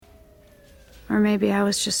Or maybe I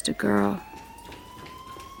was just a girl.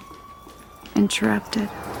 Interrupted.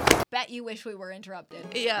 Bet you wish we were interrupted.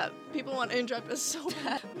 Yeah, people want to interrupt us so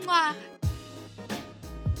bad. Mwah.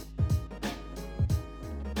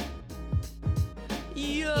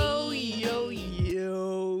 Yo.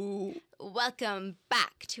 Welcome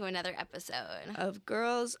back to another episode Of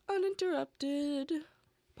Girls Uninterrupted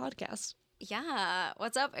podcast. Yeah.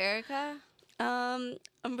 What's up, Erica? I'm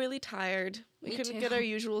really tired. We couldn't get our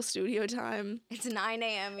usual studio time. It's 9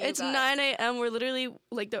 a.m. It's 9 a.m. We're literally,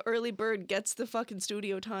 like, the early bird gets the fucking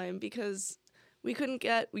studio time because we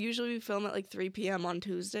usually film at, like, 3 p.m. on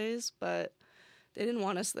Tuesdays, but they didn't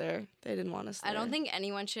want us there. I don't think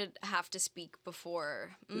anyone should have to speak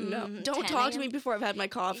before. No. Don't talk to me before I've had my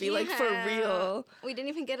coffee, like, for real. We didn't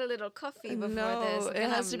even get a little coffee before this. No, it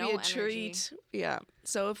has to be a energy. treat. Yeah.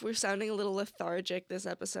 So if we're sounding a little lethargic this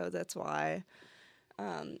episode, that's why.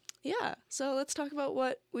 Yeah. So let's talk about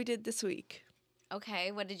what we did this week.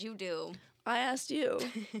 Okay, what did you do? I asked you.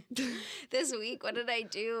 This week, what did I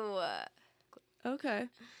do? Okay.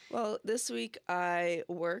 Well, this week I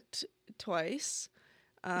worked twice.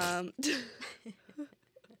 Like,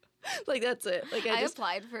 that's it. Like, I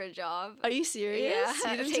applied for a job. Are you serious?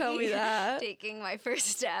 Yeah. You didn't tell me that. Taking my first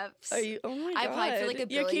steps. Are you? Oh my God. I applied for like a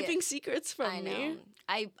billion. You're keeping secrets from me. I know.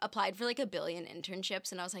 I applied for like a billion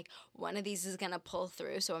internships, and I was like, one of these is gonna pull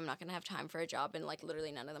through, so I'm not gonna have time for a job, and like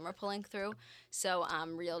literally none of them are pulling through. So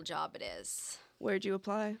real job it is. Where'd you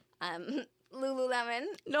apply? Lululemon.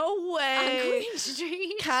 No way. On Queen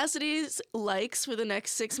Street. Cassidy's likes for the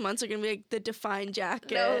next 6 months are gonna be like the Define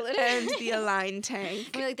jacket and the Align tank.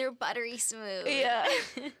 I mean, like they're buttery smooth. Yeah.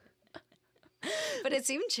 But it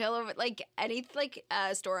seemed chill over like any like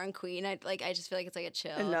store on Queen. I just feel like it's like a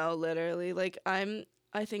chill. No, literally. Like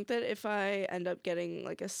I think that if I end up getting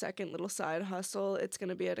like a second little side hustle, it's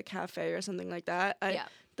gonna be at a cafe or something like that. Yeah.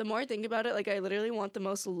 The more I think about it, like I literally want the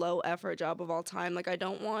most low effort job of all time. Like I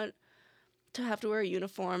don't want to have to wear a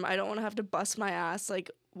uniform. I don't want to have to bust my ass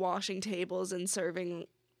like washing tables and serving.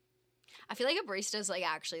 I feel like a barista is like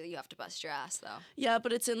actually you have to bust your ass though. Yeah,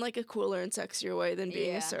 but it's in like a cooler and sexier way than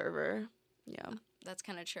being a server. Yeah. That's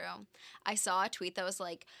kind of true. I saw a tweet that was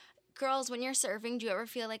like, girls, when you're serving, do you ever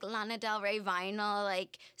feel like Lana Del Rey vinyl,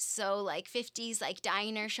 like so like 50s like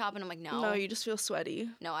diner shop? And I'm like, no. No, you just feel sweaty.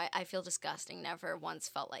 No, I feel disgusting. Never once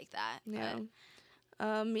felt like that. Yeah.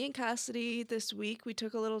 Me and Cassidy this week, we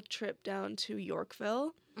took a little trip down to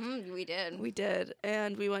Yorkville. We did. We did.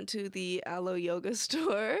 And we went to the Aloe Yoga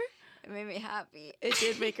store. It made me happy. It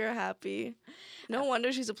did make her happy. No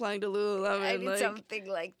wonder she's applying to Lululemon. I need something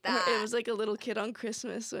like that. It was like a little kid on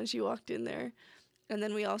Christmas when she walked in there. And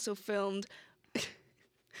then we also filmed.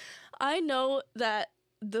 I know that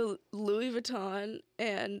the Louis Vuitton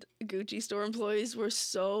and Gucci store employees were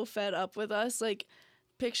so fed up with us. Like,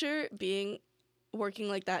 picture working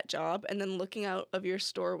like that job and then looking out of your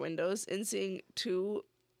store windows and seeing two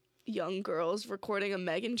young girls recording a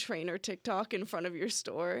Meghan Trainor TikTok in front of your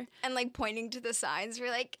store. And like pointing to the signs,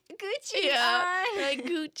 we're like, Gucci on. Like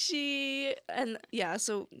Gucci. And yeah,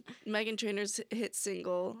 so Meghan Trainor's hit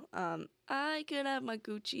single, I could have my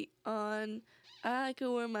Gucci on. I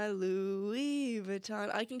could wear my Louis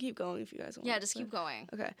Vuitton. I can keep going if you guys want. Yeah, just keep going.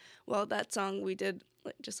 Okay. Well, that song, we did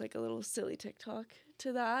just like a little silly TikTok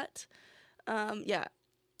to that. Yeah.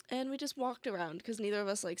 And we just walked around because neither of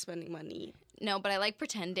us like spending money. No, but I like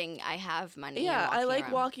pretending I have money. Yeah, I like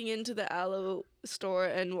around. walking into the Aloe store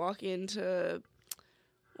and walking into,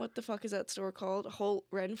 what the fuck is that store called? Holt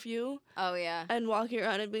Renfrew. Oh, yeah. And walking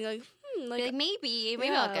around and being like, maybe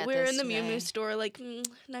I'll get this. We're in the today. Miu Miu store like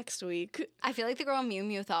next week. I feel like the girl in Miu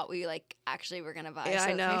Miu thought we like actually were gonna buy. Yeah,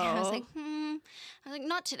 I know. I was like,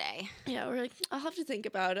 not today. Yeah, we're like, I'll have to think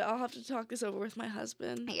about it. I'll have to talk this over with my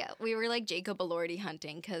husband. Yeah, we were like Jacob Elordi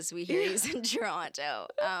hunting because we hear he's in Toronto.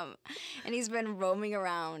 And he's been roaming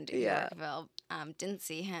around Yorkville. Didn't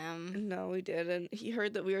see him. No, we didn't. He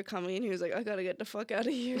heard that we were coming and he was like, I gotta get the fuck out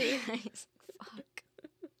of here. He's like, fuck.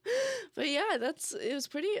 But yeah, it was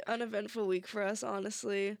pretty uneventful week for us,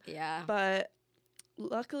 honestly. Yeah. But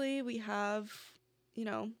luckily we have,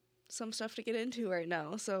 some stuff to get into right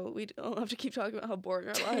now, so we don't have to keep talking about how boring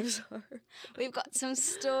our lives are. We've got some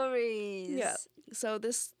stories. Yeah. So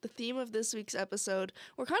the theme of this week's episode,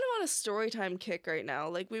 we're kind of on a story time kick right now.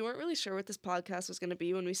 Like, we weren't really sure what this podcast was going to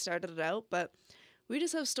be when we started it out, but we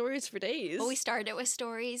just have stories for days. Well, we started with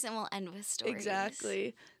stories and we'll end with stories.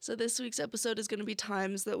 Exactly. So this week's episode is going to be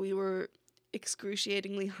times that we were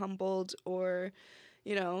excruciatingly humbled or,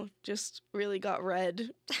 just really got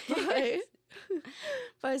read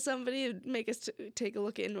by somebody who'd make us take a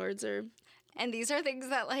look inwards or And these are things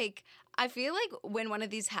that, like, I feel like when one of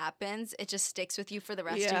these happens, it just sticks with you for the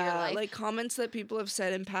rest of your life. like comments that people have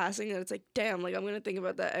said in passing, and it's like, damn, like I'm gonna think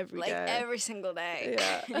about that every day. Like every single day.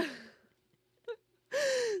 Yeah.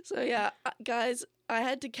 So yeah, guys, I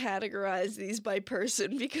had to categorize these by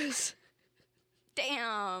person because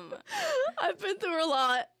Damn. I've been through a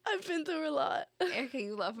lot. Erica,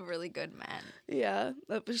 you love a really good man. Yeah,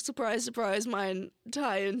 surprise, surprise, mine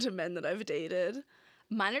tie into men that I've dated.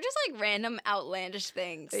 Mine are just like random outlandish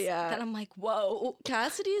things. Yeah. That I'm like, whoa.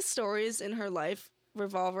 Cassidy's stories in her life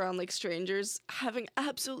revolve around like strangers having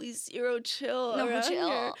absolutely zero chill. No around chill.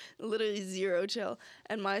 her. Literally zero chill.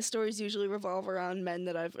 And my stories usually revolve around men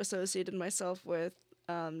that I've associated myself with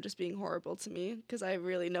just being horrible to me because I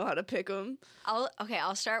really know how to pick them.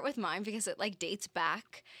 I'll start with mine because it like dates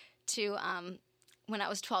back to when I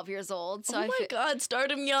was 12 years old. So oh my God,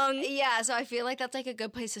 start him young. Yeah, so I feel like that's like a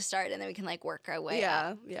good place to start, and then we can like work our way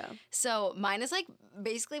up. Yeah. So mine is like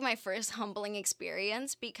basically my first humbling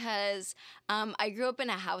experience because I grew up in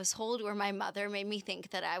a household where my mother made me think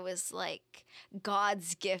that I was like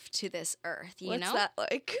God's gift to this earth, you know? What's that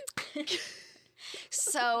like?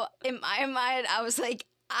 So in my mind, I was like,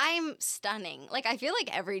 I'm stunning. Like I feel like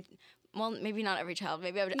well, maybe not every child.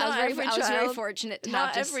 Maybe I was very fortunate to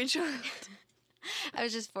not have every child. I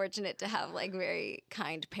was just fortunate to have like very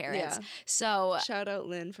kind parents. Yeah. So Shout out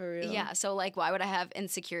Lynn for real. yeah. So like, why would I have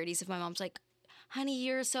insecurities if my mom's like, honey,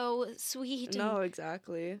 you're so sweet No, and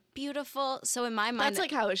exactly. beautiful. So in my mind, That's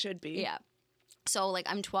like how it should be. yeah. So like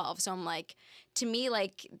I'm 12, so I'm like, to me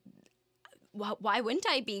like, why wouldn't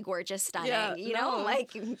I be gorgeous, stunning? Yeah, you know, no.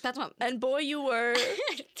 like that's what. And boy, you were.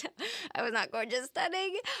 I was not gorgeous,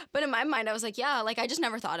 stunning, but in my mind, I was like, yeah, like I just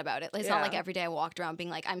never thought about it. It's not like every day I walked around being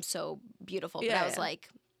like, I'm so beautiful, but I was like,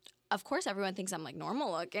 of course, everyone thinks I'm like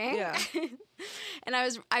normal looking. Yeah. And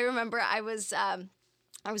I remember I was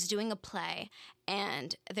doing a play,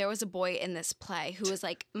 and there was a boy in this play who was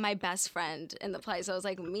like my best friend in the play. So I was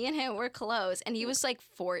like, me and him, we're close. And he was like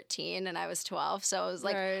 14 and I was 12. So I was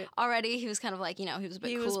like, already he was kind of like, you know, he was a bit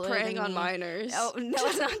cooler. He was preying than on me. minors. Oh, no,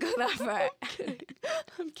 let's not go that far.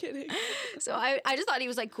 I'm kidding. So I just thought he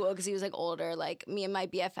was like cool because he was like older, like me and my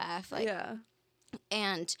BFF. Like, yeah.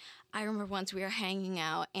 And I remember once we were hanging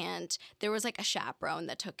out and there was like a chaperone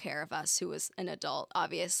that took care of us who was an adult,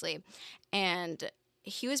 obviously. And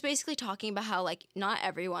he was basically talking about how like not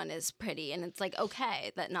everyone is pretty and it's like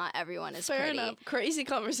okay that not everyone is Fair pretty. enough. Crazy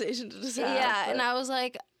conversation to just have. Yeah, but... and I was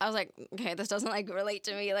like, okay, this doesn't like relate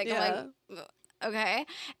to me. Like, yeah. I'm like, okay.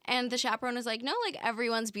 And the chaperone is like, no, like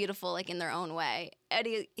everyone's beautiful like in their own way. And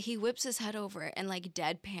he whips his head over and like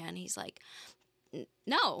deadpan, he's like,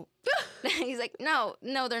 no. He's like, no,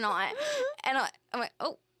 they're not. And I'm like,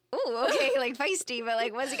 oh. Ooh, okay, like feisty, but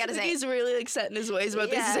like, what's he gotta say? He's really like set in his ways about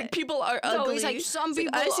this. He's like, people are ugly. No, he's like, some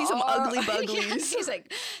people I see some ugly buglies. Yeah, he's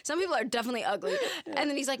like, some people are definitely ugly. And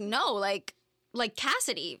then he's like, no, like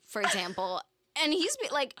Cassidy, for example. And he's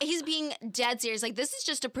being dead serious. Like, this is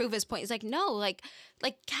just to prove his point. He's like, no, like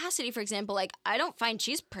Cassidy, for example, like, I don't find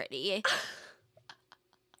she's pretty.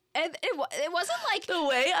 And it wasn't like... The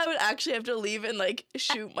way I would actually have to leave and like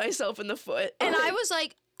shoot myself in the foot. And I was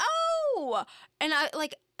like, oh! And I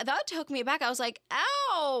like... That took me back. I was like,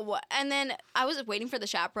 ow. And then I was waiting for the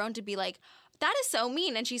chaperone to be like, that is so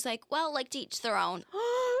mean. And she's like, well, like, to each their own.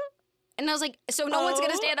 And I was like, so no one's going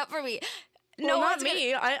to stand up for me. Well, not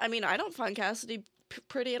me. I mean, I don't find Cassidy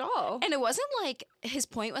pretty at all. And it wasn't like, his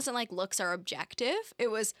point wasn't like looks are objective. It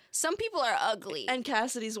was, some people are ugly. And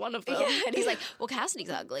Cassidy's one of them. Yeah, and he's like, well, Cassidy's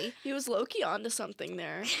ugly. He was low-key onto something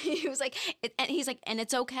there. He was like, and he's like, and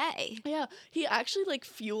it's okay. Yeah, he actually like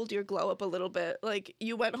fueled your glow up a little bit. Like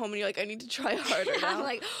you went home and you're like, I need to try harder now. I'm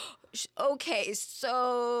like, okay,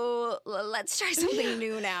 so let's try something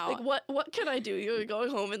new now. Like what can I do? You're going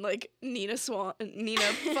home and like Nina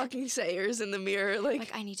fucking Sayers in the mirror. Like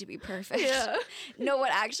I need to be perfect. Yeah. No,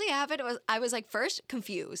 what actually happened was I was like first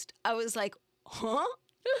confused. I was like, huh?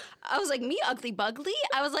 I was like, me ugly bugly?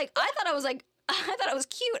 I was like, I thought I was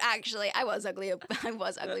cute, actually. I was ugly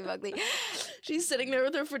bugly. She's sitting there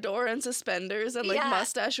with her fedora and suspenders and like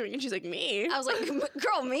mustache ring, and she's like, me? I was like,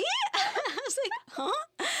 girl, me? I was like,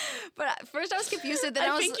 huh? But at first I was confused, and then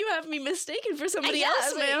I think you have me mistaken for somebody else,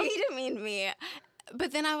 else, ma'am. Like, he didn't mean me.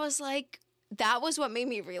 But then I was like, that was what made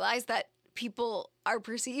me realize that people are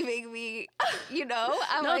perceiving me, you know?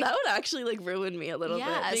 That would actually like ruin me a little bit.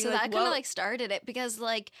 Yeah, so like, that kind of like started it because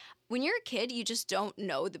like when you're a kid, you just don't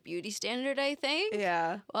know the beauty standard, I think.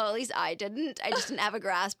 Yeah. Well, at least I didn't. I just didn't have a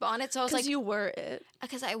grasp on it. So I was like... Because you were it.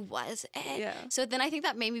 Because I was it. Yeah. So then I think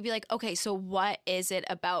that made me be like, okay, so what is it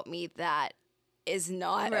about me that is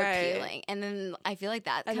not appealing. And then I feel like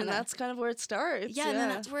that and then that's kind of where it starts. and then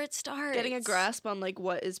that's where it starts. Getting a grasp on like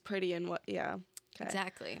what is pretty and what, Okay.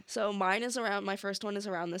 Exactly. So my first one is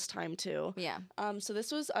around this time too. Yeah. So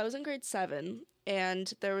I was in grade 7,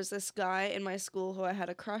 and there was this guy in my school who I had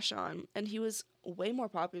a crush on, and he was way more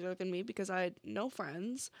popular than me because I had no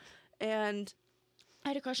friends, and I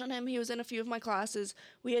had a crush on him. He was in a few of my classes.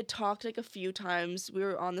 We had talked like a few times. We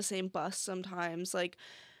were on the same bus sometimes. Like,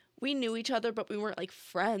 we knew each other, but we weren't like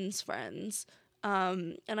friends.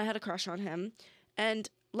 And I had a crush on him. And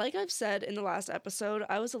like I've said in the last episode,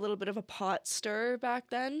 I was a little bit of a pot stirrer back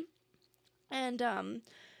then. And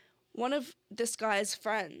one of this guy's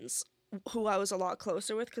friends, who I was a lot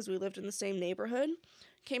closer with because we lived in the same neighborhood,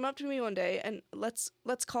 came up to me one day, and let's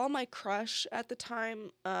call my crush at the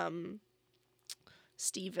time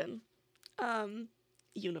Steven.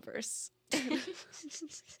 Universe.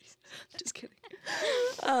 Just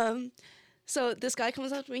kidding. So this guy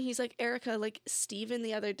comes up to me, he's like, Erica, like, Steven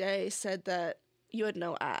the other day said that you had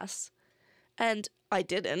no ass. And I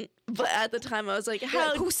didn't. But at the time I was like,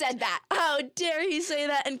 who said that? How dare he say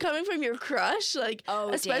that? And coming from your crush, like,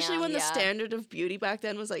 especially when the standard of beauty back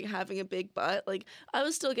then was like having a big butt, like, I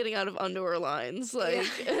was still getting out of underwear lines, like,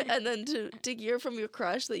 and then to hear from your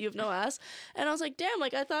crush that you have no ass, and I was like, damn,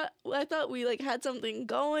 like, I thought we like had something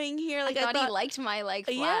going here, like, I thought he liked my like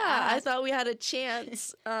flat ass. I thought we had a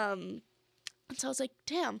chance. And so I was like,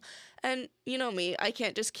 damn. And you know me, I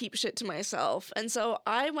can't just keep shit to myself. And so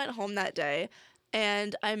I went home that day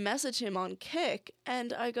and I messaged him on Kik,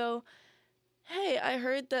 and I go, hey, I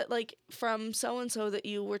heard that like from so-and-so that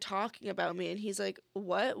you were talking about me. And he's like,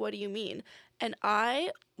 what do you mean? And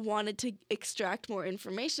I wanted to extract more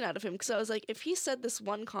information out of him because I was like, if he said this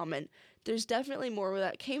one comment, there's definitely more where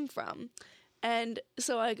that came from. And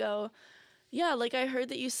so I go, yeah, like, I heard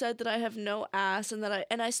that you said that I have no ass, and that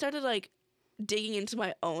I started like digging into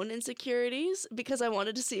my own insecurities because I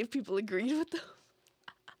wanted to see if people agreed with them.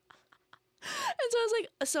 And so I was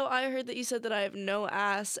like, so I heard that you said that I have no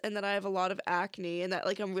ass and that I have a lot of acne and that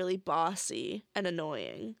like I'm really bossy and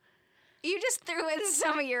annoying. You just threw in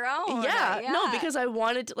some of your own. Yeah. No, because I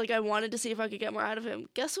wanted to see if I could get more out of him.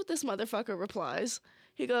 Guess what this motherfucker replies?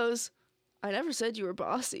 He goes, I never said you were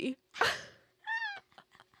bossy.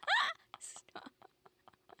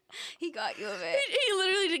 He got you a bit. He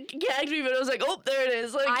literally gagged me, but I was like, oh, there it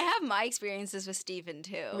is. Like, I have my experiences with Steven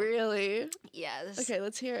too. Really? Yes. Okay,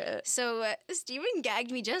 let's hear it. So Steven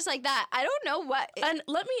gagged me just like that. I don't know what. And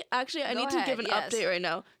let me I need to give an update right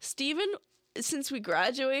now. Steven, since we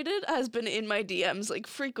graduated, has been in my DMs like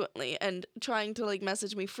frequently and trying to like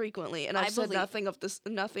message me frequently, and I've said nothing of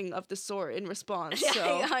the sort in response. So.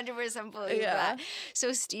 I 100% believe that.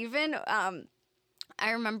 So Steven, I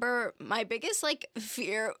remember my biggest like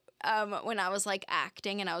fear when I was like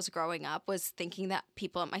acting and I was growing up was thinking that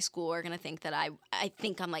people at my school were gonna think that I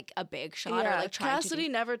think I'm like a big shot or like trying Cassidy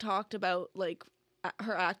never talked about like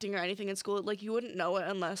her acting or anything in school. Like, you wouldn't know it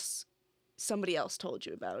unless somebody else told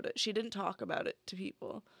you about it. She didn't talk about it to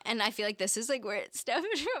people. And I feel like this is like where it stemmed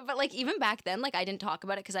from. But like even back then, like I didn't talk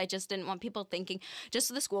about it because I just didn't want people thinking.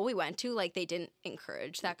 Just the school we went to, like they didn't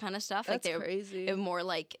encourage that kind of stuff. That's like crazy. It more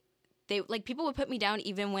like people would put me down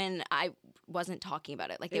even when I wasn't talking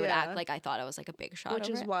about it. Like they would act like I thought I was like a big shot. Which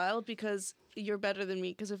is wild because you're better than me.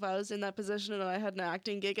 Because if I was in that position and I had an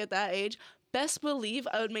acting gig at that age, best believe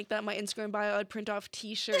I would make that my Instagram bio. I'd print off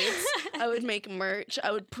T-shirts. I would make merch.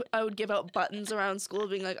 I would give out buttons around school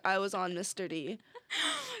being like, I was on Mr. D.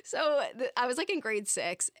 So I was like in grade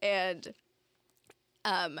 6 and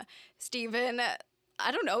Steven,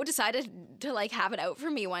 I don't know, decided to like have it out for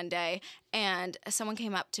me one day, and someone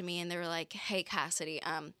came up to me and they were like, hey Cassidy,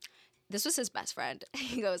 this was his best friend.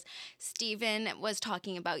 He goes, Steven was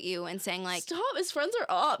talking about you and saying like, stop, his friends are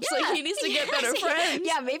ops. Yeah, like he needs to get better friends.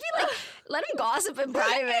 Yeah, maybe like let him gossip in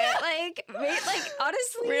private. Like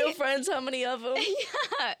honestly, real friends, how many of them?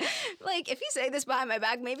 Yeah, like if you say this behind my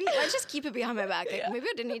back, maybe let's just keep it behind my back. Like, maybe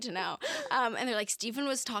I didn't need to know. And they're like, Steven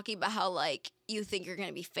was talking about how like you think you're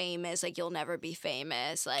gonna be famous, like you'll never be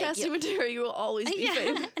famous. Like Cassie Matera, you will always be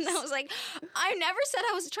famous. And I was like, I never said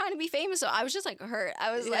I was trying to be famous, so I was just like hurt.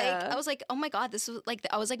 I was like, oh my god, this was like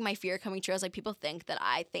I was like my fear coming true. I was like, people think that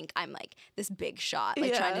I think I'm like this big shot,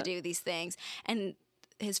 like trying to do these things. And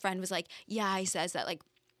his friend was like, yeah, he says that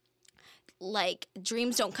like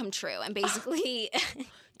dreams don't come true, and basically.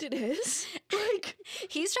 Did his? Like,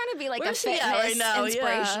 he's trying to be like a fitness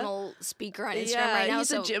inspirational speaker on Instagram right now.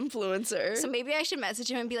 He's a gymfluencer. So maybe I should message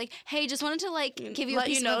him and be like, hey, just wanted to like give you a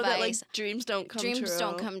piece of advice. That like dreams don't come true. Dreams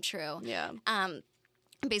don't come true. Yeah.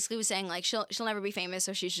 basically was saying like she'll never be famous,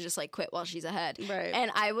 so she should just like quit while she's ahead. Right.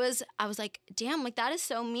 And I was like, damn, like that is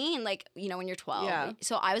so mean. Like, you know, when you're 12. Yeah.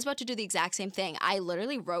 So I was about to do the exact same thing. I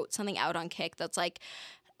literally wrote something out on Kik that's like,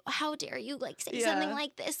 how dare you like say something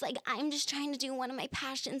like this? Like, I'm just trying to do one of my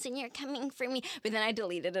passions and you're coming for me. But then I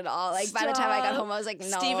deleted it all. Like, by the time I got home, I was like,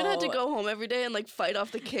 no. Steven had to go home every day and like fight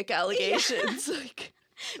off the Kik allegations. Like,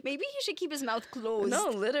 maybe he should keep his mouth closed. no,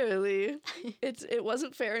 literally, it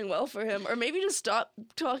wasn't faring well for him. Or maybe just stop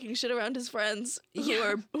talking shit around his friends who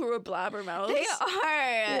are blabbermouths. They are.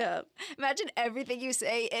 Yeah. Imagine everything you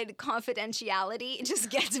say in confidentiality just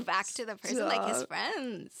gets back to the person, like his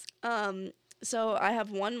friends. So I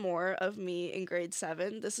have one more of me in grade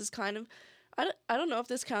 7. This is kind of, I don't know if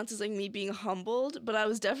this counts as like me being humbled, but I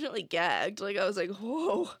was definitely gagged. Like I was like,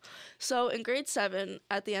 whoa. So in grade 7,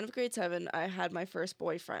 at the end of grade 7, I had my first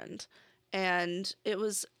boyfriend. And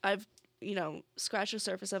I've, you know, scratched the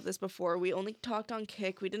surface of this before. We only talked on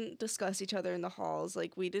Kik. We didn't discuss each other in the halls.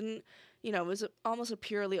 Like we didn't, you know, it was almost a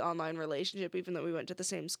purely online relationship, even though we went to the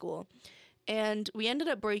same school. And we ended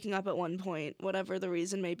up breaking up at one point, whatever the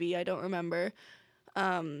reason may be, I don't remember.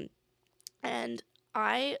 And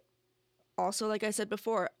I also, like I said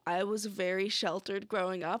before, I was very sheltered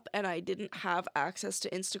growing up and I didn't have access to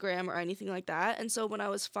Instagram or anything like that. And so when I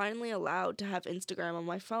was finally allowed to have Instagram on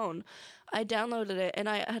my phone, I downloaded it and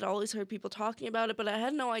I had always heard people talking about it, but I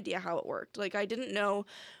had no idea how it worked. Like I didn't know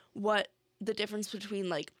what the difference between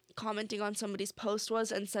like commenting on somebody's post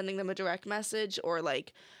was and sending them a direct message or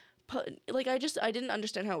like I didn't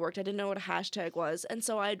understand how it worked. I didn't know what a hashtag was. And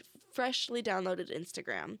so I'd freshly downloaded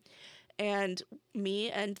Instagram. And me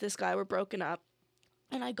and this guy were broken up.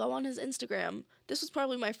 And I go on his Instagram. This was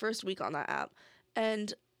probably my first week on that app.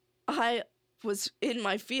 And I was in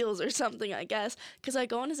my feels or something, I guess, because I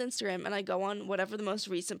go on his Instagram and I go on whatever the most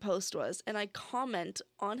recent post was. And I comment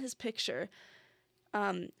on his picture,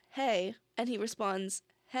 hey. And he responds,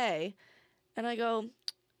 hey. And I go,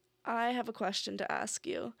 I have a question to ask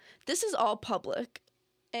you. This is all public.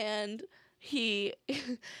 And he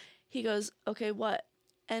goes, okay, what?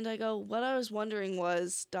 And I go, what I was wondering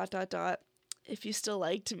was ... if you still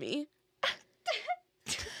liked me.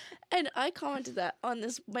 And I commented that on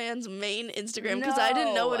this man's main Instagram because I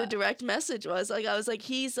didn't know what a direct message was. Like I was like,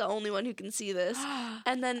 he's the only one who can see this.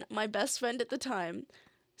 And then my best friend at the time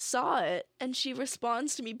saw it and she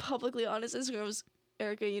responds to me publicly on his Instagram, was,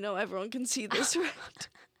 Erica, you know everyone can see this, right?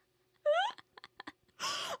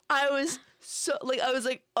 I was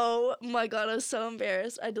like, oh my God, I was so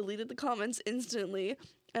embarrassed. I deleted the comments instantly,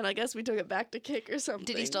 and I guess we took it back to Kik or something.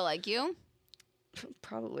 Did he still like you?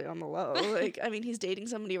 Probably on the low. Like, I mean, he's dating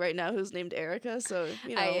somebody right now who's named Erica, so,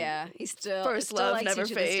 you know. Yeah, he's still first love never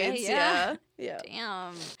fades. Yeah.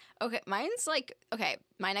 Damn. Okay, my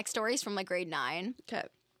next story is from like grade 9. Okay.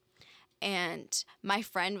 And my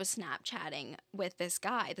friend was Snapchatting with this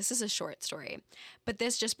guy. This is a short story, but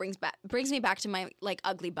this just brings me back to my like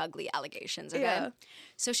ugly bugly allegations. Okay, Yeah.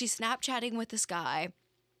 So she's Snapchatting with this guy,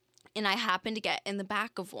 and I happen to get in the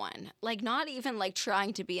back of one, like not even like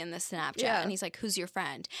trying to be in the Snapchat. Yeah. And he's like, "Who's your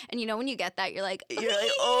friend?" And you know when you get that, you're like,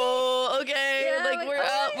 oh, okay, Yeah, like like,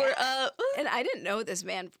 we're up. And I didn't know this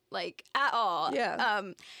man like at all. Yeah.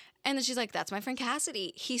 And then she's like, that's my friend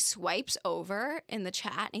Cassidy. He swipes over in the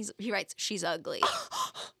chat and he writes, she's ugly.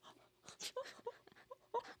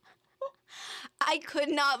 I could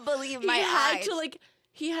not believe my eyes.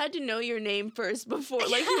 He had to know your name first before,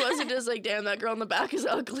 like, he wasn't just like, damn, that girl in the back is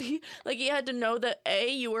ugly. Like, he had to know that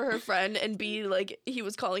A, you were her friend, and B, like, he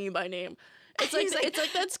was calling you by name. It's like, it's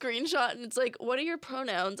like that screenshot, and it's like, what are your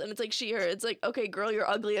pronouns? And it's like, she, her. It's like, okay, girl, you're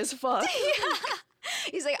ugly as fuck. Yeah.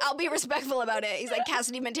 He's like, I'll be respectful about it. He's like,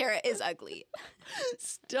 Cassidy Montera is ugly.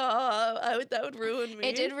 Stop. That would ruin me.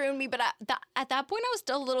 It did ruin me, but at that point, I was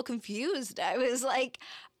still a little confused. I was like,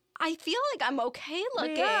 I feel like I'm okay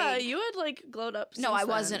looking. Yeah, you had like glowed up. No, I then.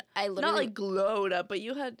 wasn't. I literally not like glowed up, but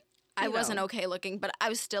you had. I wasn't okay looking, but I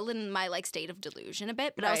was still in my like state of delusion a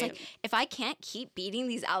bit. But I was like, if I can't keep beating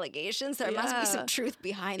these allegations, there must be some truth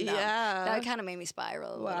behind them. Yeah, that kind of made me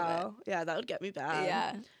spiral a little bit. Yeah, that would get me bad.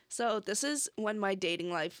 Yeah. So this is when my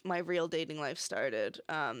real dating life started,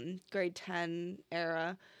 grade 10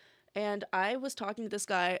 era. And I was talking to this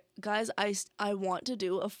guy. Guys, I want to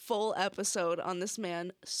do a full episode on this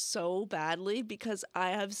man so badly because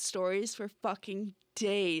I have stories for fucking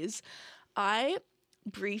days. I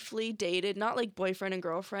briefly dated, not like boyfriend and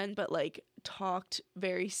girlfriend, but like talked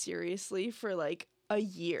very seriously for like a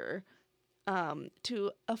year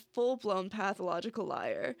to a full-blown pathological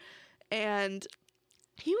liar. And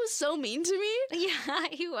he was so mean to me. Yeah,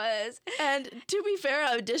 he was. And to be fair,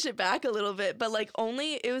 I would dish it back a little bit, but like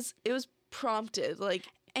only it was prompted. Like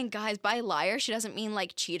And guys, by liar, she doesn't mean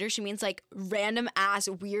like cheater. She means like random ass,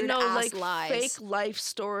 weird ass like lies. fake life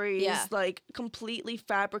stories, Yeah. like completely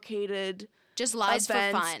fabricated Just lies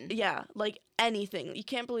events. for fun. Yeah, like anything. You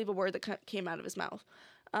can't believe a word that came out of his mouth.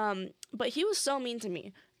 But he was so mean to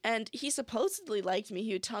me. And he supposedly liked me.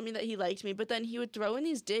 He would tell me that he liked me, but then he would throw in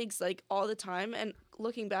these digs like all the time. And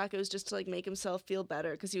looking back, it was just to like make himself feel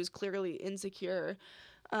better because he was clearly insecure.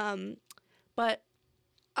 But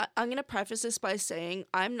I'm going to preface this by saying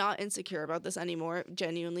I'm not insecure about this anymore. It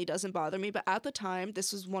genuinely doesn't bother me. But at the time,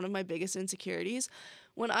 this was one of my biggest insecurities.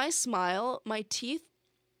 When I smile, my teeth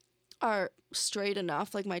are straight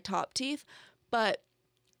enough, like my top teeth, but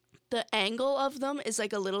the angle of them is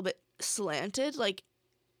like a little bit slanted. Like,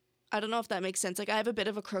 I don't know if that makes sense. Like, I have a bit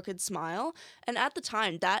of a crooked smile. And at the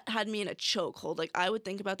time, that had me in a chokehold. Like, I would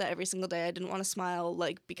think about that every single day. I didn't want to smile,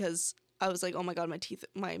 like, because I was like, oh my God,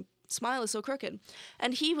 my smile is so crooked.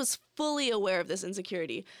 And he was fully aware of this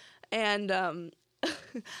insecurity. And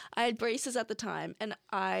I had braces at the time, and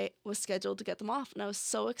I was scheduled to get them off, and I was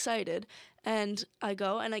so excited. And I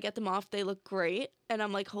go and I get them off. They look great. And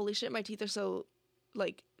I'm like, holy shit, my teeth are so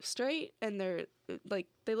like straight, and they're like,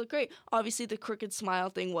 they look great. Obviously the crooked smile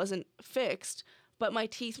thing wasn't fixed, but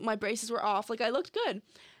my braces were off. Like, I looked good.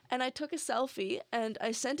 And I took a selfie and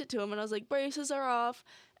I sent it to him, and I was like, braces are off.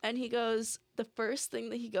 And he goes, the first thing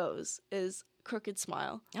that he goes is crooked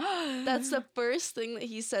smile. That's the first thing that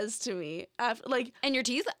he says to me after, like, And your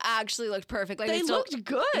teeth actually looked perfect. Like they still, looked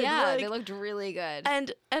good. Yeah, like, they looked really good.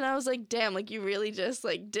 and I was like, damn, like, you really just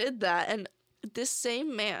like did that. And this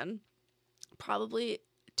same man, probably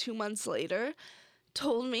 2 months later,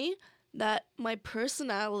 told me that my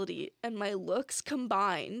personality and my looks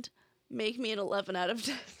combined make me an 11 out of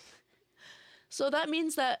 10. So that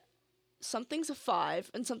means that something's a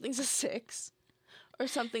 5 and something's a 6, or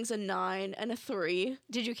something's a 9 and a 3.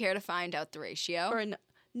 Did you care to find out the ratio? Or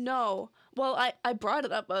no. Well, I brought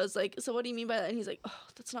it up. I was like, so what do you mean by that? And he's like, oh,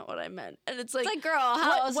 that's not what I meant. And it's like, girl,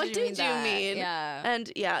 how else what did you mean that? mean? Yeah.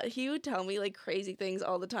 And yeah, he would tell me like crazy things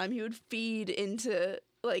all the time. He would feed into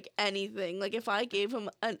like anything. Like, if I gave him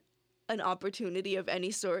an opportunity of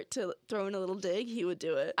any sort to throw in a little dig, he would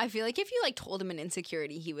do it. I feel like if you like told him an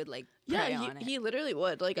insecurity, he would like prey on it. He literally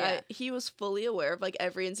would. Like, Yeah. he was fully aware of like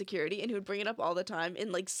every insecurity, and he would bring it up all the time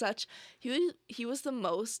in like such, he was the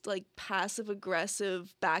most like passive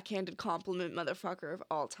aggressive backhanded compliment motherfucker of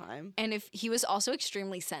all time. And if he was also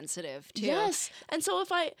extremely sensitive too. Yes. And so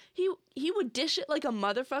if he would dish it like a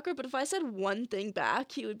motherfucker, but if I said one thing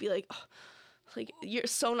back, he would be like, oh, like, you're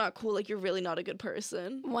so not cool, like, you're really not a good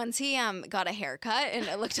person. Once he got a haircut and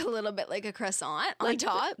it looked a little bit like a croissant on Like,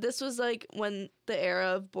 top. this was like when the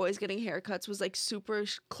era of boys getting haircuts was like super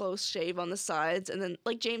close shave on the sides, and then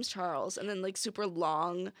like James Charles, and then like super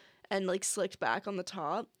long and like slicked back on the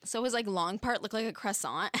top. So his like long part looked like a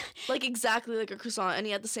croissant. Like, exactly like a croissant, and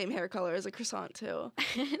he had the same hair color as a croissant too.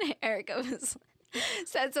 And Erica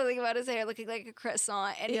said something about his hair looking like a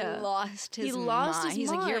croissant, and Yeah. he lost his mind. He's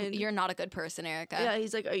like, mind. you're not a good person, Erica. Yeah,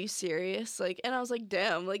 he's like, are you serious? Like, and I was like,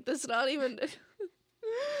 damn, like, this is not even.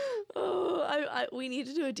 Oh, we need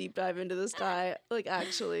to do a deep dive into this guy, like,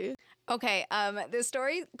 actually. Okay, this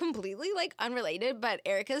story completely like unrelated, but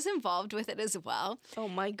Erica's involved with it as well. Oh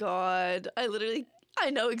my God, I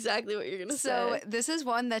know exactly what you're gonna So say. this is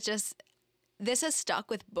one that this has stuck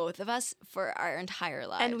with both of us for our entire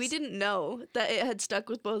lives. And we didn't know that it had stuck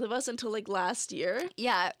with both of us until like last year.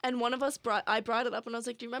 Yeah, And one of us I brought it up, and I was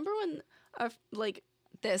like, do you remember when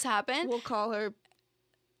this happened. we'll call her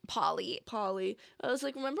Polly. Polly. I was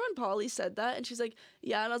like, remember when Polly said that? And she's like,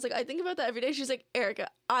 yeah. And I was like, I think about that every day. She's like, Erica,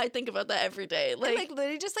 I think about that every day. Like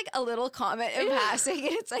literally just like a little comment in passing,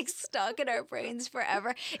 and it's like stuck in our brains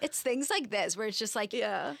forever. It's things like this where it's just like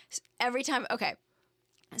yeah. every time. Okay,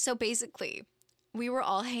 so basically, we were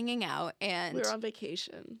all hanging out, and We were on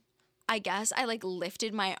vacation. I guess I like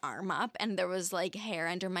lifted my arm up, and there was like hair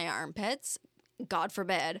under my armpits. God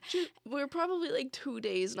forbid. We were probably like 2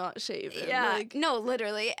 days not shaven. Yeah, Like, no,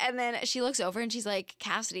 literally. And then she looks over and she's like,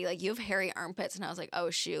 Cassidy, like, you have hairy armpits. And I was like, oh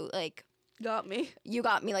shoot, like, got me. you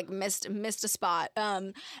got me, like, missed a spot.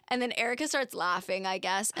 And then Erica starts laughing, I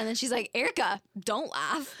guess. And then she's like, Erica, don't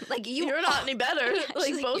laugh. Like, You're not any better. Like,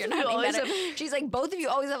 She's both "You're of not you any always better." have. She's like, both of you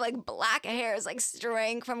always have like black hairs, like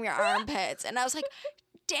straying from your armpits. And I was like,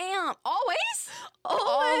 damn, always.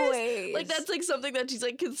 Like, that's like something that she's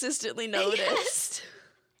like consistently noticed.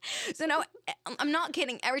 So no, I'm not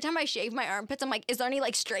kidding. Every time I shave my armpits, I'm like, is there any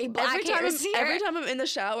like stray black hairs here? Every time I'm in the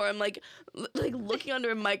shower, I'm like looking under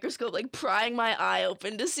a microscope, like prying my eye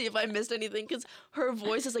open to see if I missed anything, because her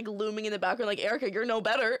voice is like looming in the background, like, Erica, you're no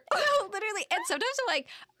better. No, literally. And sometimes I'm like,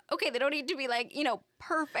 okay, they don't need to be like,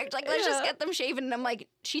 perfect. Like, let's just Yeah. get them shaven. And I'm like,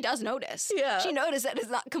 she does notice. Yeah. She noticed that it's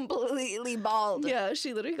not completely bald. Yeah,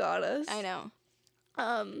 she literally got us. I know.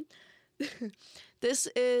 This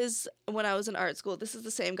is when I was in art school. This is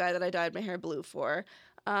the same guy that I dyed my hair blue for.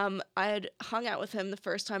 I had hung out with him the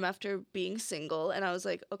first time after being single, and I was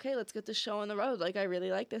like, okay, let's get this show on the road. Like, I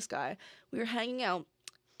really like this guy. We were hanging out.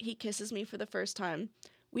 He kisses me for the first time.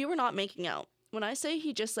 We were not making out. When I say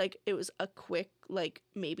he just, like, it was a quick, like,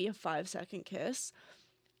 maybe a 5-second kiss,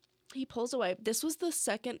 he pulls away. This was the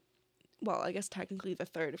second, well, I guess technically the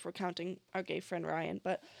third if we're counting our gay friend Ryan,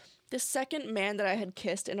 but the second man that I had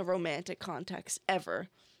kissed in a romantic context ever.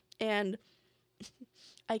 And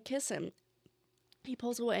I kiss him. He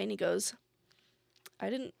pulls away and he goes, I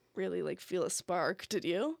didn't really, like, feel a spark, did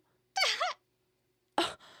you?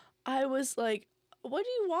 I was like, what do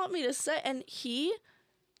you want me to say? And he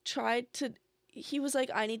was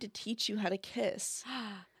like, I need to teach you how to kiss.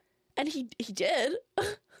 And he did.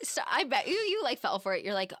 So I bet you like fell for it.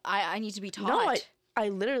 You're like, I need to be taught. No, I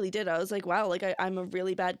literally did. I was like, wow, like I'm a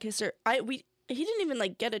really bad kisser. He didn't even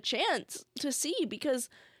like get a chance to see because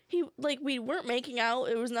we weren't making out.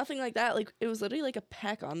 It was nothing like that. Like it was literally like a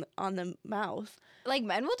peck on the mouth. Like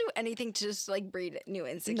men will do anything to just like breed new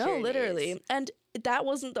insecurities. No, literally. And that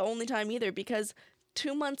wasn't the only time either because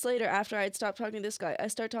 2 months later after I had stopped talking to this guy, I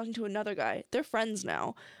started talking to another guy. They're friends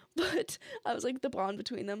now. But I was like the bond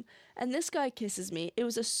between them. And this guy kisses me. It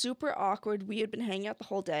was a super awkward. We had been hanging out the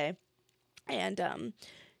whole day. And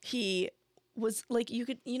he was like,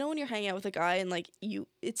 when you're hanging out with a guy and like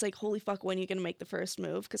it's like, holy fuck, when are you gonna make the first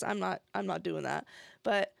move? Because I'm not doing that.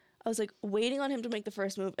 But I was like waiting on him to make the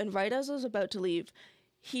first move, and right as I was about to leave,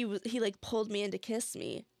 he like pulled me in to kiss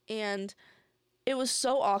me, and it was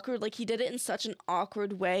so awkward. Like he did it in such an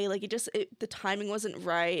awkward way. Like the timing wasn't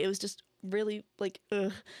right. It was just really like,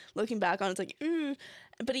 ugh. Looking back on it, it's like, ugh.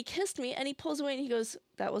 But he kissed me and he pulls away and he goes,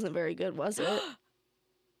 that wasn't very good, was it?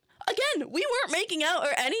 Again, we weren't making out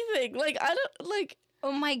or anything. Like, I don't, like...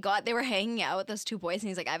 Oh my God, they were hanging out with those two boys and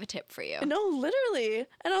he's like, I have a tip for you. No, literally.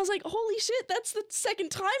 And I was like, holy shit, that's the second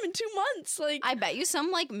time in 2 months. Like, I bet you some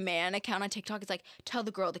like man account on TikTok is like, tell the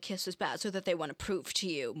girl the kiss was bad so that they want to prove to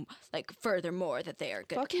you, like, furthermore that they are a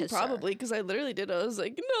good fucking kisser. probably, because I literally did. I was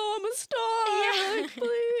like, no, I'm a star. Yeah. Like,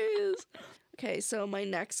 please. Okay, so my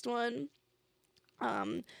next one,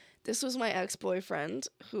 this was my ex-boyfriend,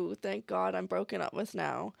 who, thank God, I'm broken up with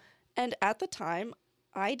now. And at the time,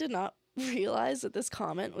 I did not realize that this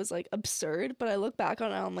comment was like absurd, but I look back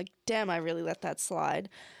on it and I'm like, damn, I really let that slide.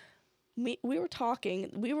 We were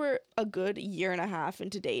talking, we were a good year and a half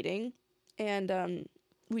into dating, and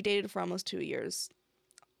we dated for almost 2 years,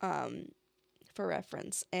 for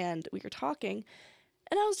reference, and we were talking,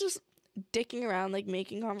 and I was just dicking around, like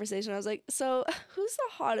making conversation. I was like, so who's the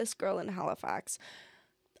hottest girl in Halifax?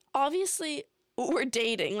 Obviously we're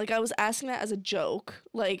dating. Like, I was asking that as a joke,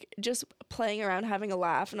 like just playing around, having a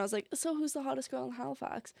laugh. And I was like, so who's the hottest girl in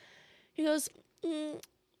Halifax? He goes,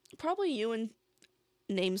 probably you, and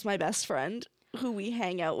names my best friend who we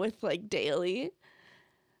hang out with like daily.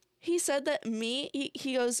 He said that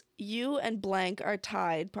he goes, you and blank are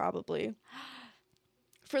tied probably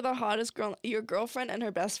for the hottest girl. Your girlfriend and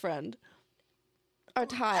her best friend are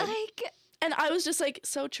tied. Like, And I was just like,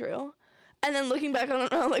 so true. And then looking back on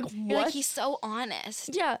it, I'm like, what? you're like, he's so honest.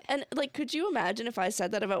 Yeah, and like, could you imagine if I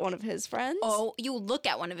said that about one of his friends? Oh, you look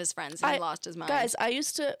at one of his friends and he lost his mind. Guys, I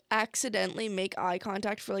used to accidentally make eye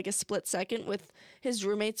contact for like a split second with his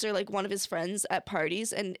roommates or like one of his friends at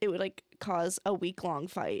parties, and it would like cause a week-long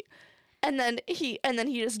fight. And then he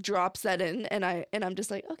just drops that in, and I'm just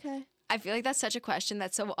like, okay. I feel like that's such a question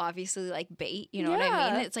that's so obviously like bait. You know what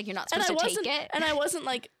I mean? It's like you're not supposed to take it. And I wasn't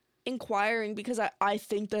like inquiring because I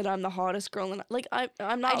think that I'm the hottest girl, and like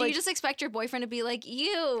I'm not. Do like, you just expect your boyfriend to be like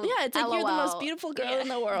you? Yeah, it's like LOL. you're the most beautiful girl in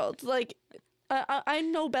the world. Like, I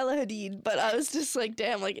know Bella Hadid, but I was just like,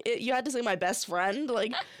 damn, like you had to say my best friend.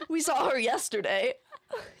 Like, we saw her yesterday.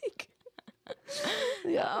 Like,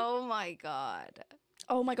 yeah. Oh my God.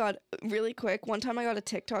 Oh my God, really quick. One time I got a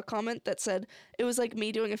TikTok comment that said, it was like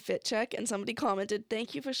me doing a fit check, and somebody commented,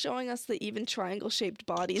 thank you for showing us that even triangle-shaped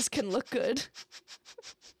bodies can look good.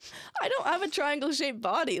 I don't have a triangle-shaped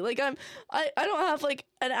body. Like, I don't have like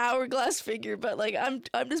an hourglass figure, but like I'm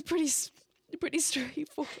just pretty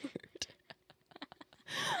straightforward.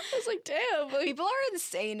 I was like, damn. Like, People are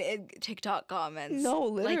insane in TikTok comments. No,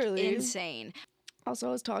 literally. Like, insane. also,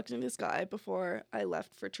 I was talking to this guy before I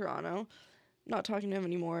left for Toronto. Not talking to him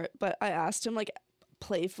anymore, but I asked him like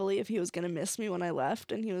playfully if he was gonna miss me when I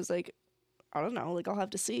left, and he was like, I don't know, like I'll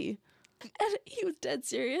have to see. And he was dead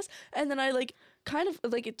serious. And then I like kind of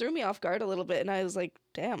like, it threw me off guard a little bit, and I was like,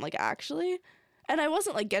 damn, like actually. And I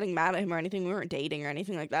wasn't like getting mad at him or anything. We weren't dating or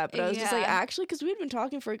anything like that. But I was just like, Yeah. actually, because we had been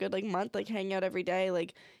talking for a good like month, like hanging out every day.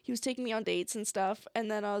 Like he was taking me on dates and stuff.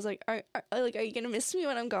 And then I was like, are you gonna miss me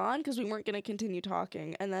when I'm gone? Because we weren't gonna continue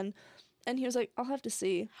talking. And he was like, I'll have to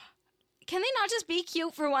see. Can they not just be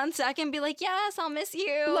cute for 1 second? Be like, yes, I'll miss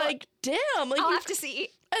you. Like, damn. Like, I'll have to see.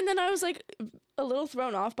 And then I was like a little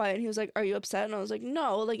thrown off by it. And he was like, are you upset? And I was like,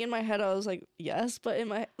 no. Like in my head, I was like, yes. But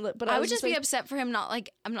I would was just be like, upset for him not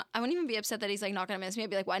like I wouldn't even be upset that he's like not gonna miss me. I'd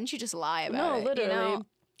be like, why didn't you just lie about no, it? literally. You know?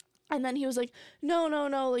 And then he was like, no.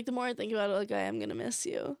 Like the more I think about it, like I am gonna miss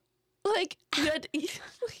you. Like, come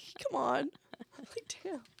on. Like,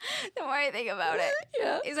 damn. The more I think about it.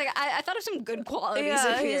 Yeah. He's like, I thought of some good qualities.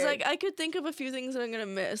 Yeah, of he's yours. like, I could think of a few things that I'm gonna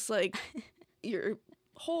miss, like your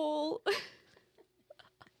whole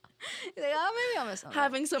He's like, oh, maybe I'll miss something.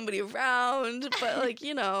 having somebody around, but like,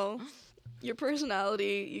 your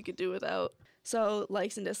personality you could do without. So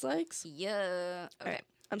likes and dislikes. Yeah. Okay. Alright,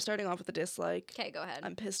 I'm starting off with a dislike. Okay, go ahead.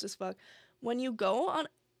 I'm pissed as fuck. When you go on,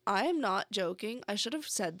 I am not joking. I should have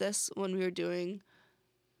said this when we were doing,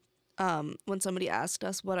 when somebody asked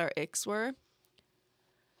us what our icks were.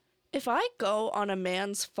 If I go on a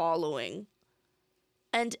man's following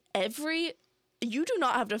and you do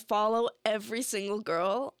not have to follow every single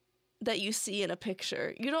girl that you see in a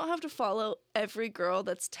picture. You don't have to follow every girl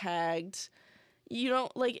that's tagged. You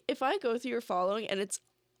don't, like, if I go through your following and it's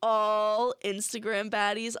all Instagram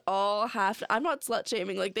baddies, all I'm not slut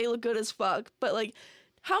shaming, like, they look good as fuck, but, like,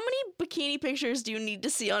 how many bikini pictures do you need to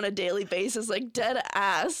see on a daily basis? Like, dead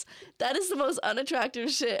ass. That is the most unattractive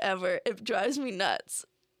shit ever. It drives me nuts.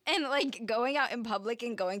 And like going out in public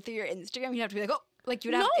and going through your Instagram, you have to be like, oh, like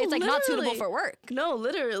you'd have. No, It's like not suitable literally. for work. No,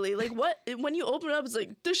 literally. Like, what? When you open it up, it's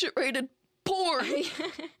like, this shit rated porn.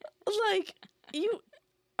 Like,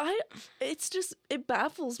 it's just, it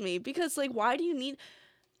baffles me because, like, why do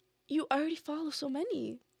you already follow so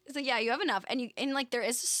many. So yeah, you have enough, and like there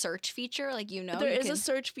is a search feature, like There is a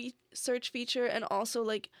search feature, and also,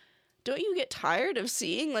 like, don't you get tired of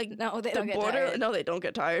seeing, like, No, they the don't get border? tired. No, they don't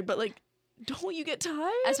get tired, but, like, don't you get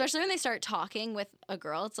tired? Especially when they start talking with a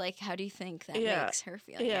girl, it's like, how do you think that makes her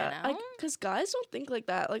feel? Yeah, You know? because guys don't think like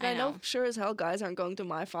that. Like, I I know know. sure as hell guys aren't going to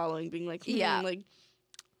my following being like, Yeah. like,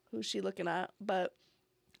 who's she looking at? But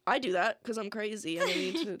I do that because I'm crazy and I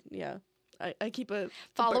need to, yeah. I keep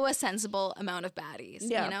Follow a sensible amount of baddies.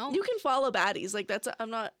 yeah. You know, You can follow baddies. Like, that's, I'm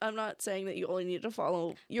not saying that you only need to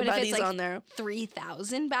follow your But if baddies it's, like, on there.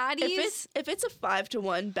 3,000 baddies. If it's a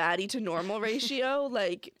 5-to-1 baddie to normal ratio,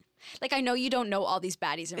 like, Like, I know you don't know all these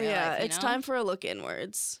baddies in real yeah, life. You it's know? time for a look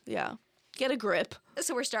inwards. Yeah. Get a grip.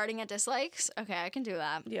 So we're starting at dislikes. Okay, I can do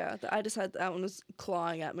that. Yeah. I just had that one was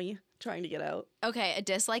clawing at me, trying to get out. Okay, a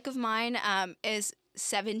dislike of mine is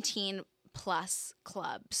 17 plus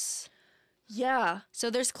clubs. Yeah. So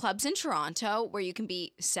there's clubs in Toronto where you can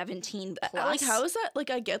be 17 plus. Like, how is that? Like,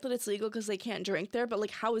 I get that it's legal because they can't drink there, but,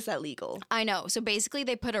 like, how is that legal? I know. So basically,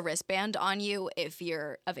 they put a wristband on you if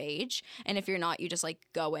you're of age, and if you're not, you just like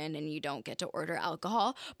go in and you don't get to order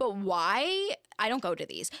alcohol. But why? I don't go to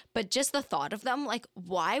these, but just the thought of them, like,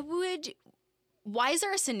 why is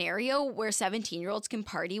there a scenario where 17-year-olds can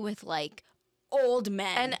party with like old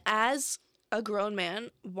men? And as a grown man,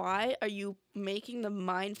 why are you making the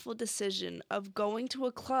mindful decision of going to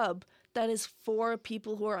a club that is for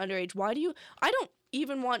people who are underage? I don't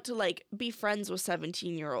even want to, like, be friends with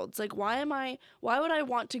 17-year-olds. Like, why would I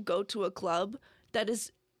want to go to a club that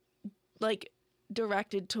is, like,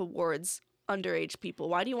 directed towards underage people?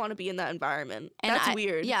 Why do you want to be in that environment? And That's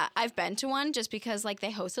weird. Yeah, I've been to one just because like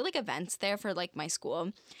they hosted like events there for like my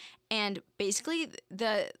school, and basically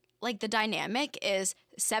the dynamic is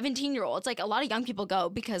 17-year-olds, like a lot of young people go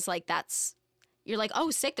because like you're like,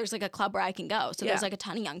 oh, sick, there's like a club where I can go. So Yeah. there's like a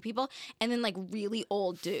ton of young people, and then like really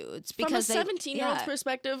old dudes. From a Because 17-year-old's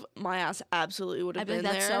perspective, my ass absolutely would have I'd be been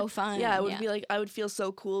like, that's there. so fun. Yeah, it would Yeah. be like, I would feel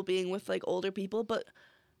so cool being with, like, older people, but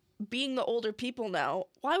being the older people now,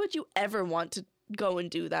 why would you ever want to go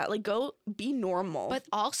and do that? Like, go be normal. But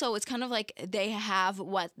also, it's kind of like they have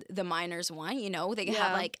what the minors want, you know? They have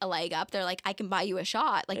Yeah. like a leg up. They're like, I can buy you a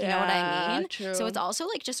shot. Like, you know what I Yeah, mean? true. So it's also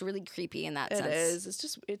like just really creepy in that It sense. is. It's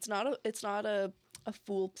just, it's not a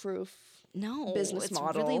foolproof. No, business it's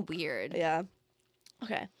model. really weird. Yeah.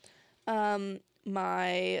 Okay.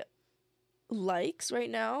 My likes right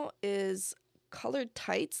now is colored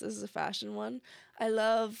tights. This is a fashion one. I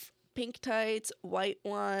love pink tights, white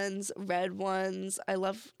ones, red ones. I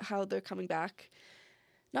love how they're coming back.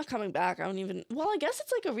 not coming back. I don't even. Well, I guess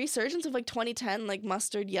it's like a resurgence of like 2010, like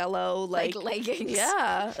mustard yellow, like leggings.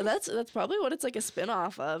 Yeah, that's probably what it's like a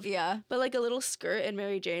spin-off of. Yeah. But like a little skirt and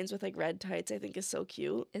Mary Jane's with like red tights, I think is so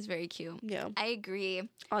cute. It's very cute. Yeah. I agree.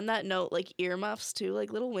 On that note, like earmuffs too,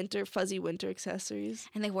 like little fuzzy winter accessories.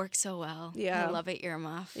 And they work so well. Yeah. I love an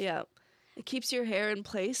earmuff. Yeah. It keeps your hair in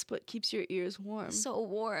place, but keeps your ears warm. So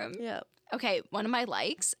warm. Yeah. Okay, one of my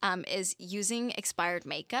likes is using expired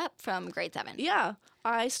makeup from grade 7. Yeah.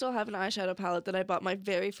 I still have an eyeshadow palette that I bought, my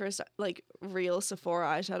very first like real Sephora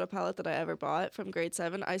eyeshadow palette that I ever bought from grade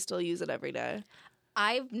 7. I still use it every day.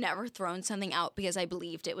 I've never thrown something out because I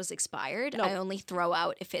believed it was expired. No. I only throw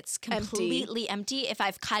out if it's completely empty, if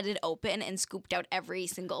I've cut it open and scooped out every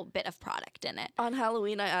single bit of product in it. On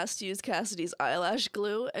Halloween, I asked to use Cassidy's eyelash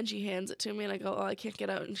glue, and she hands it to me, and I go, oh, I can't get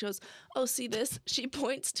out. And she goes, oh, see this? She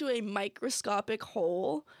points to a microscopic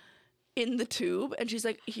hole in the tube, and she's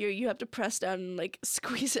like, here, you have to press down and like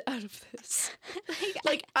squeeze it out of this.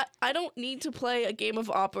 I don't need to play a game of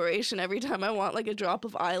Operation every time I want like a drop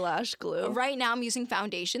of eyelash glue. Right now I'm using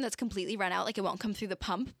foundation that's completely run out, like it won't come through the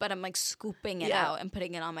pump, but I'm like scooping it out and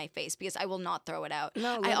putting it on my face because I will not throw it out.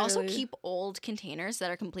 No, I also literally. keep old containers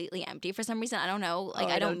that are completely empty for some reason. I don't know, like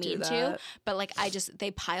Oh, I don't don't do mean to, that. but like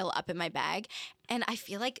they pile up in my bag. And I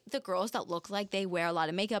feel like the girls that look like they wear a lot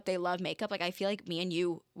of makeup, they love makeup. Like I feel like me and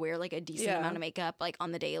you wear like a decent amount of makeup like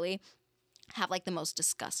on the daily, have like the most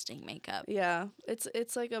disgusting makeup. Yeah,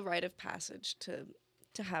 it's like a rite of passage to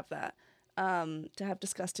have that, to have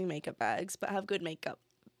disgusting makeup bags, but have good makeup.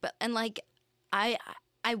 But and like I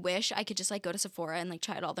wish I could just like go to Sephora and like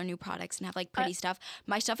try out all their new products and have like pretty stuff.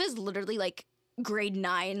 My stuff is literally like grade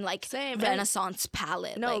 9 like Same. Renaissance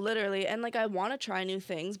palette. No, like, literally. And like I want to try new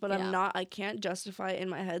things, but I can't justify in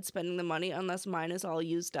my head spending the money unless mine is all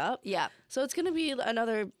used up. yeah. So it's going to be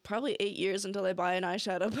another probably 8 years until I buy an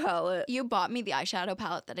eyeshadow palette. You bought me the eyeshadow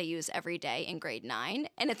palette that I use every day in grade 9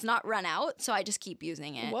 and it's not run out, so I just keep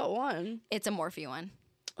using it. What one? It's a Morphe one.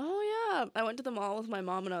 Oh yeah. I went to the mall with my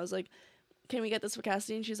mom and I was like, can we get this for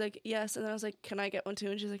Cassidy? And she's like, yes. And then I was like, can I get one too?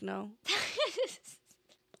 And she's like, no.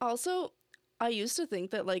 Also, I used to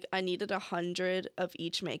think that like I needed 100 of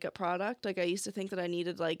each makeup product. Like I used to think that I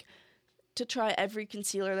needed like to try every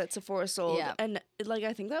concealer that Sephora sold. Yeah. And like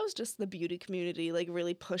I think that was just the beauty community like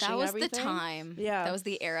really pushing That was everything. the time. Yeah. That was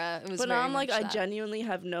the era. It was But very now I'm like much I that. genuinely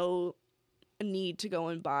have no need to go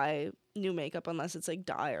and buy new makeup unless it's like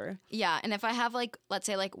dire. Yeah, and if I have like let's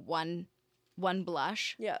say like one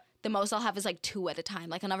blush, Yeah. the most I'll have is like 2 at a time.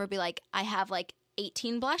 Like I'll never be like I have like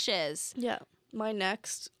 18 blushes. Yeah. My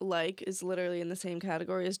next like is literally in the same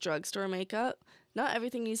category as drugstore makeup. Not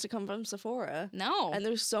everything needs to come from Sephora. No. And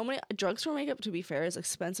there's so many drugstore makeup, to be fair, is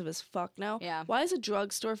expensive as fuck now. Yeah. Why is a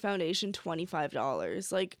drugstore foundation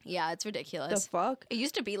 $25? Like Yeah, it's the ridiculous. fuck? It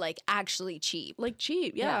used to be like actually cheap. Like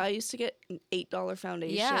cheap. Yeah, Yeah. I used to get an $8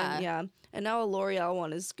 foundation. Yeah. And now a L'Oreal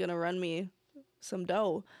one is gonna run me some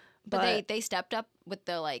dough. But they stepped up with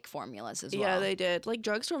the like formulas as well. Yeah, they did. Like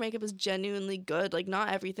drugstore makeup is genuinely good. Like not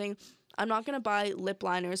everything. I'm not gonna buy lip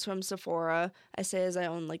liners from Sephora. I say as I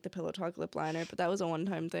own like the Pillow Talk lip liner, but that was a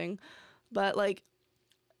one-time thing. But like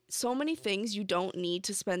so many things you don't need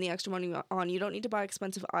to spend the extra money on. You don't need to buy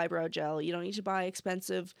expensive eyebrow gel. You don't need to buy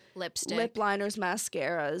expensive Lipstick. lip liners,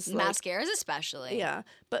 mascaras. Like, Mascaras especially. yeah.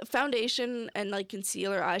 But foundation and like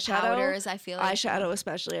concealer, eyeshadow. Powders, I feel like. Eyeshadow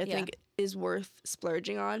especially, I Yeah. think is worth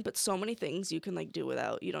splurging on. But so many things you can like do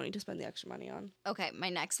without. You don't need to spend the extra money on. Okay, my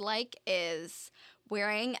next like is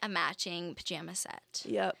wearing a matching pajama set.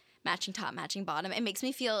 Yep. Matching top, matching bottom. It makes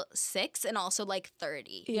me feel 6 and also like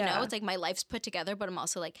 30. You Yeah. know, it's like my life's put together, but I'm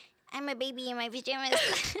also like, I'm a baby in my pajamas.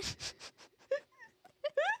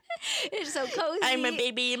 It's so cozy. I'm a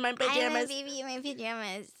baby in my I'm a pajamas. baby in my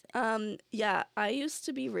pajamas. Yeah, I used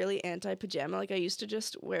to be really anti-pajama. Like I used to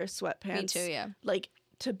just wear sweatpants. Me too, yeah. Like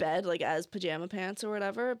to bed, like as pajama pants or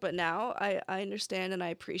whatever. But now I understand and I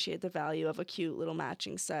appreciate the value of a cute little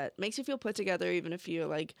matching set. Makes you feel put together even if you're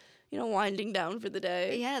like, you know, winding down for the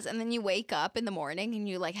day. Yes, and then you wake up in the morning and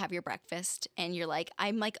you like have your breakfast and you're like,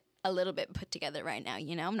 I'm like a little bit put together right now,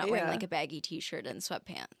 you know? I'm not wearing Yeah. like a baggy t-shirt and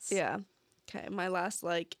sweatpants. Yeah. Okay, my last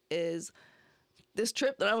like is this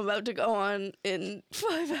trip that I'm about to go on in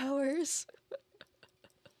 5 hours.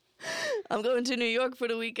 I'm going to New York for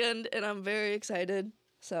the weekend and I'm very excited.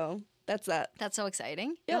 So that's that. That's so exciting.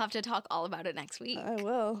 Yep. You'll have to talk all about it next week. I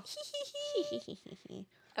will.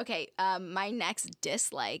 Okay, my next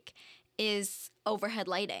dislike is overhead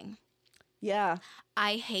lighting. Yeah.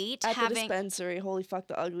 I hate At the having... dispensary, holy fuck,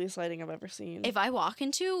 the ugliest lighting I've ever seen. If I walk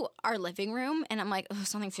into our living room and I'm like, oh,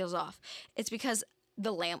 something feels off, it's because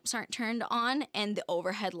the lamps aren't turned on and the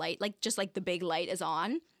overhead light, like just like the big light is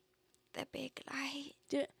on. the big light.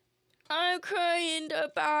 Yeah. I cry in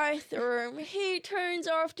the bathroom. He turns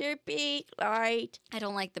off the big light. I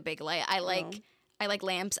don't like the big light. I like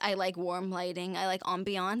lamps. I like warm lighting. I like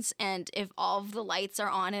ambiance. And if all of the lights are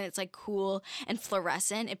on and it's like cool and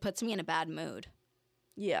fluorescent, it puts me in a bad mood.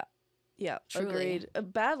 Yeah. Yeah, Truly. agreed.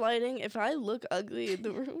 Bad lighting, if I look ugly in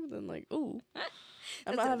the room, then like, ooh.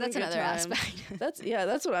 I'm not having That's a good another time. aspect.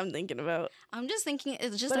 That's what I'm thinking about. I'm just thinking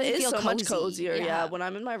it just But doesn't it is feel so cozy. much cozier. Yeah. When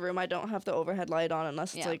I'm in my room, I don't have the overhead light on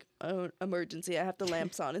unless it's Yeah. like an emergency. I have the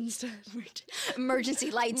lamps on instead.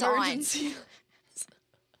 Emergency lights Emergency.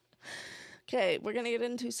 Okay, we're gonna get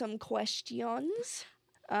into some questions.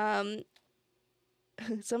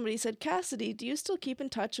 Somebody said, Cassidy, do you still keep in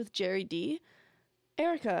touch with Jerry D?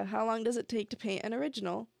 Erica, how long does it take to paint an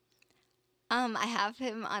original? I have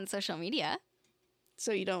him on social media.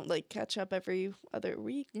 So you don't like catch up every other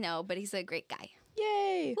week? No, but he's a great guy.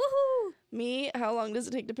 Yay! Woohoo! Me, how long does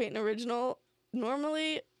it take to paint an original?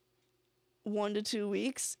 Normally 1 to 2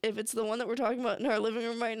 weeks. If it's the one that we're talking about in our living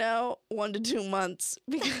room right now, 1 to 2 months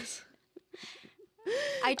because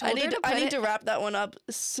I told her to put I need it- to wrap that one up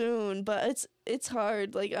soon, but it's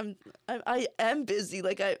hard. Like I am busy.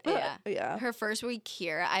 Like yeah. Her first week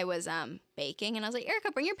here, I was baking, and I was like,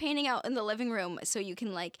 Erica, bring your painting out in the living room so you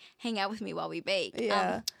can like hang out with me while we bake.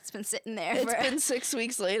 Yeah. It's been sitting there. It's been 6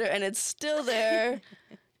 weeks later, and it's still there,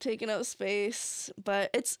 taking up space.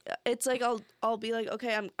 But it's like I'll be like,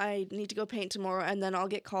 okay, I need to go paint tomorrow, and then I'll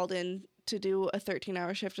get called in to do a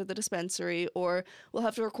 13-hour shift at the dispensary, or we'll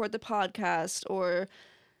have to record the podcast, or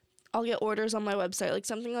I'll get orders on my website, like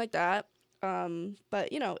something like that.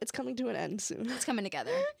 But you know, it's coming to an end soon. It's coming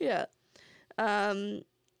together. Yeah.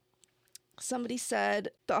 Somebody said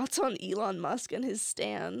thoughts on Elon Musk and his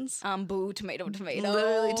stands. Boo, tomato, tomato.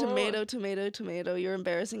 Literally tomato, tomato, tomato. You're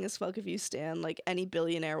embarrassing as fuck if you stand like any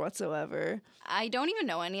billionaire whatsoever. I don't even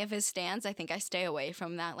know any of his stands. I think I stay away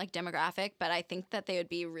from that like demographic, but I think that they would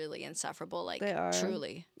be really insufferable. Like They are.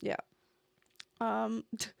 truly. Yeah. Damn,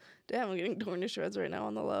 I'm getting torn to shreds right now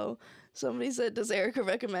on the low. Somebody said, does Erica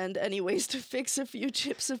recommend any ways to fix a few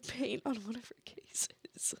chips of paint on one of her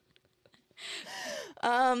cases?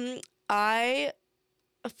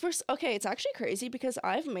 Okay, it's actually crazy because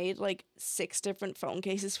I've made like 6 different phone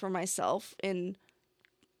cases for myself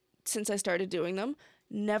since I started doing them.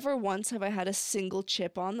 Never once have I had a single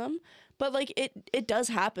chip on them, but like it does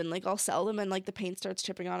happen. Like I'll sell them and like the paint starts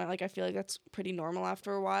chipping on it. Like I feel like that's pretty normal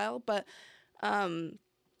after a while, but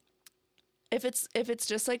if it's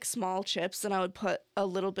just like small chips, then I would put a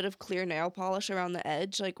little bit of clear nail polish around the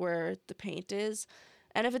edge, like where the paint is.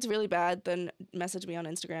 And if it's really bad, then message me on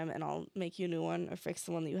Instagram and I'll make you a new one or fix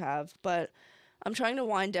the one that you have. But I'm trying to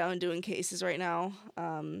wind down doing cases right now.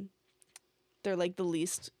 They're like the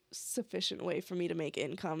least sufficient way for me to make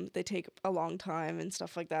income. They take a long time and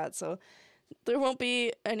stuff like that. So there won't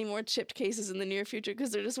be any more chipped cases in the near future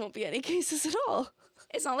because there just won't be any cases at all.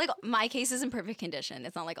 It's not like my case is in perfect condition.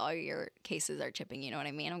 It's not like all your cases are chipping. You know what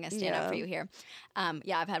I mean? I'm going to stand up for you here.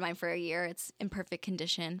 Yeah, I've had mine for a year. It's in perfect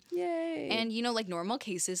condition. Yay. And, you know, like normal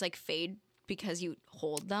cases like fade because you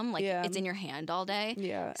hold them. Like it's in your hand all day.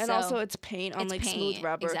 Yeah. And So, also it's paint on it's like paint, smooth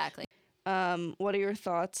rubber. Exactly. What are your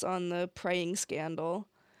thoughts on the praying scandal?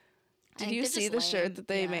 I Did think you they're see just the lame. shirt that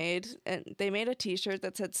they Yeah. made? And they made a t-shirt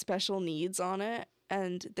that said special needs on it,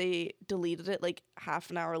 and they deleted it like half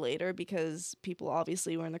an hour later because people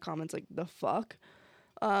obviously were in the comments like, the fuck?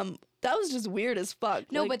 That was just weird as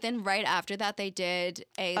fuck. No, like, but then right after that, they did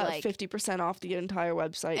a 50% off the entire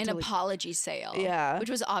website. an to, like, apology sale. Yeah. Which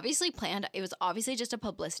was obviously planned. It was obviously just a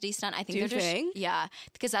publicity stunt. I think Do you they're just think? yeah,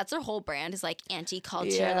 because that's their whole brand is like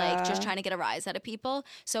anti-culture, like just Yeah. trying to get a rise out of people.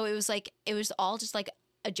 So it was all just like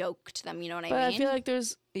a joke to them. You know what but I I mean? feel like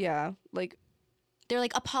there's like They're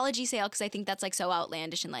like apology sale because I think that's like so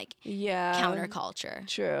outlandish and like counterculture.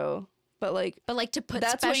 True, but like But like to put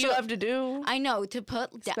that's special, what you have to do. I know to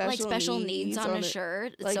put like special needs on a it.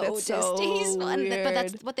 shirt. It's Like, so that's so distasteful. But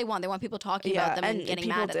that's weird. what they want. They want people talking Yeah, about them and and getting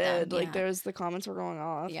people mad at them. Like yeah. there's the comments were going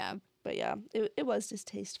off. Yeah. But yeah, it was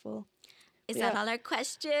distasteful. Is Yeah. that all our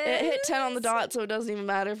questions? It hit 10 on the dot, so it doesn't even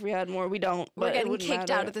matter if we had more. We don't. We're but it getting wouldn't kicked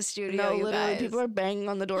matter. out of the studio, No, you literally, guys. people are banging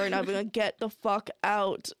on the door and I'll be like, get the fuck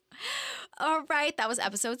out. All right, that was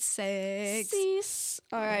episode 6. Cease.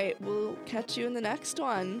 All right, we'll catch you in the next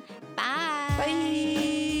one.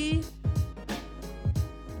 Bye. Bye.